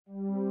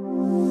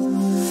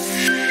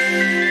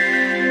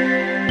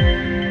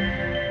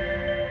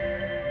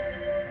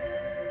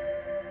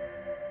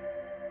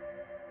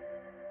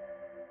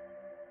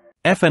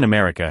FN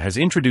America has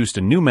introduced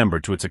a new member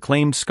to its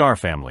acclaimed SCAR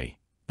family,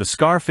 the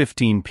SCAR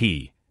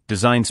 15P,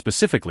 designed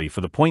specifically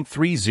for the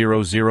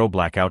 .300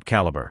 Blackout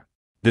caliber.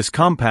 This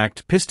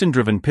compact,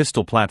 piston-driven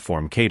pistol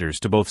platform caters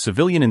to both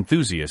civilian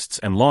enthusiasts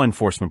and law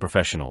enforcement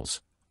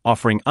professionals,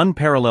 offering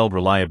unparalleled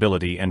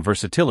reliability and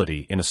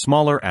versatility in a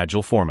smaller,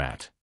 agile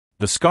format.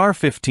 The SCAR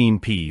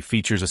 15P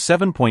features a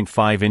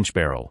 7.5-inch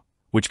barrel,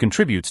 which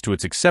contributes to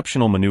its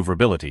exceptional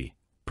maneuverability,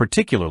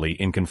 particularly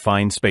in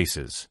confined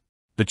spaces.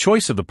 The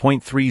choice of the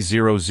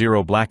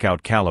 .300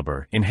 Blackout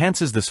caliber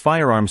enhances this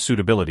firearm's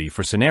suitability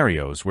for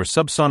scenarios where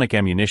subsonic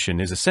ammunition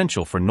is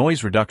essential for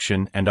noise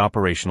reduction and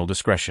operational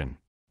discretion.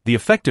 The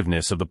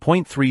effectiveness of the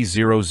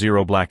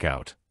 .300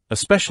 Blackout,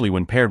 especially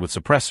when paired with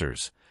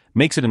suppressors,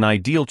 makes it an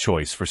ideal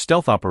choice for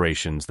stealth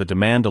operations that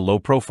demand a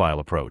low-profile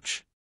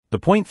approach. The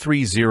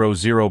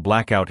 .300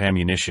 Blackout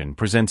ammunition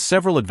presents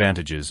several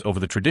advantages over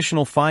the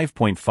traditional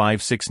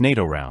 5.56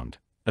 NATO round,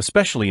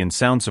 especially in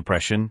sound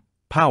suppression,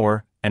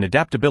 power, and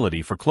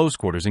adaptability for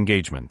close-quarters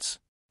engagements.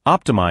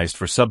 Optimized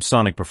for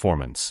subsonic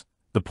performance,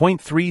 the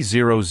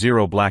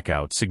 .300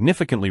 Blackout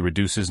significantly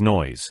reduces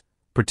noise,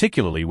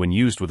 particularly when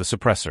used with a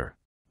suppressor.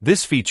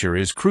 This feature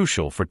is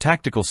crucial for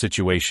tactical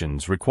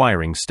situations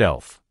requiring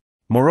stealth.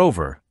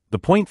 Moreover, the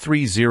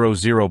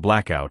 .300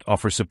 Blackout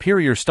offers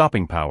superior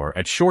stopping power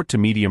at short to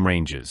medium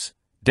ranges,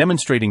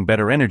 demonstrating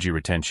better energy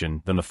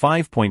retention than the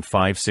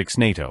 5.56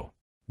 NATO.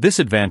 This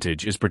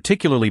advantage is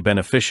particularly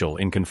beneficial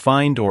in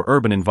confined or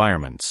urban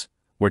environments,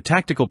 where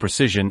tactical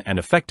precision and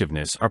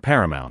effectiveness are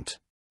paramount.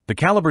 The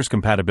caliber's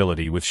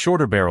compatibility with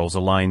shorter barrels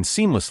aligns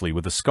seamlessly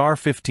with the SCAR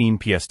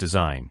 15PS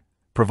design,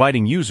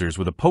 providing users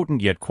with a potent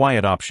yet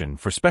quiet option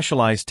for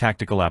specialized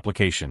tactical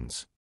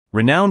applications.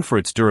 Renowned for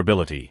its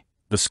durability,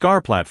 the SCAR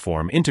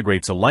platform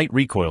integrates a light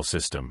recoil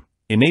system,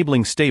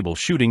 enabling stable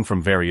shooting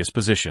from various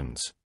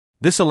positions.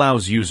 This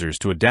allows users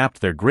to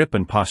adapt their grip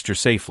and posture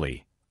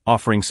safely,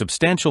 offering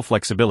substantial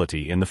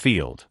flexibility in the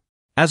field.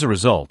 As a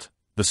result,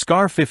 the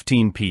SCAR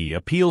 15P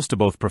appeals to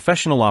both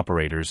professional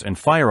operators and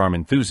firearm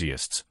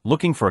enthusiasts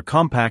looking for a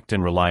compact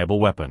and reliable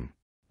weapon.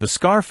 The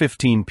SCAR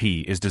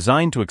 15P is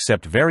designed to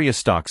accept various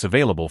stocks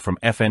available from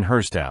FN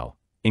Herstal,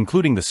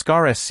 including the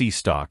SCAR SC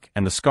stock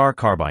and the SCAR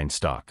Carbine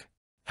stock.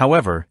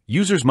 However,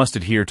 users must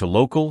adhere to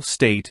local,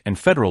 state, and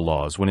federal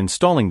laws when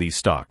installing these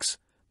stocks,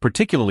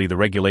 particularly the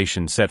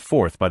regulations set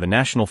forth by the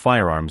National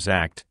Firearms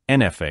Act,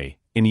 NFA,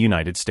 in the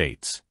United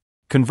States.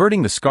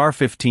 Converting the SCAR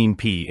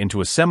 15P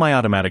into a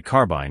semi-automatic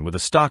carbine with a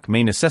stock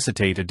may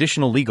necessitate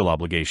additional legal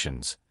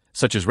obligations,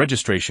 such as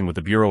registration with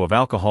the Bureau of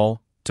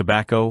Alcohol,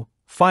 Tobacco,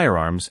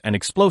 Firearms and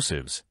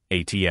Explosives,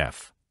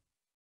 ATF.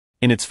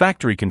 In its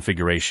factory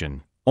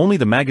configuration, only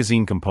the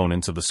magazine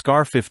components of the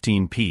SCAR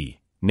 15P,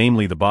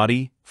 namely the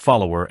body,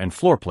 follower and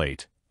floor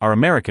plate, are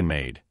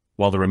American-made,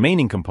 while the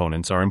remaining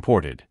components are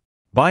imported.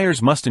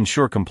 Buyers must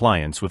ensure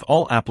compliance with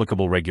all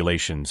applicable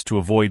regulations to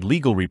avoid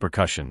legal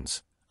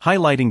repercussions,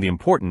 highlighting the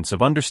importance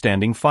of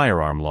understanding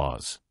firearm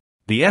laws.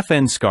 The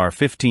FN SCAR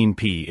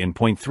 15P in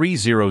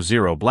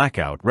 .300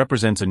 Blackout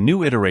represents a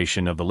new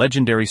iteration of the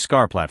legendary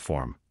SCAR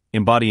platform,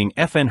 embodying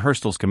FN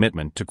Herstal's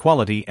commitment to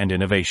quality and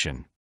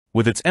innovation.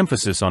 With its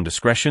emphasis on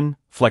discretion,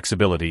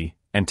 flexibility,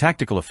 and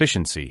tactical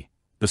efficiency,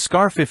 the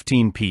SCAR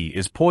 15P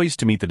is poised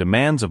to meet the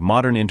demands of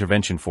modern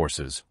intervention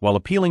forces while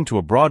appealing to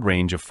a broad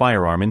range of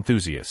firearm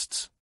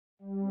enthusiasts.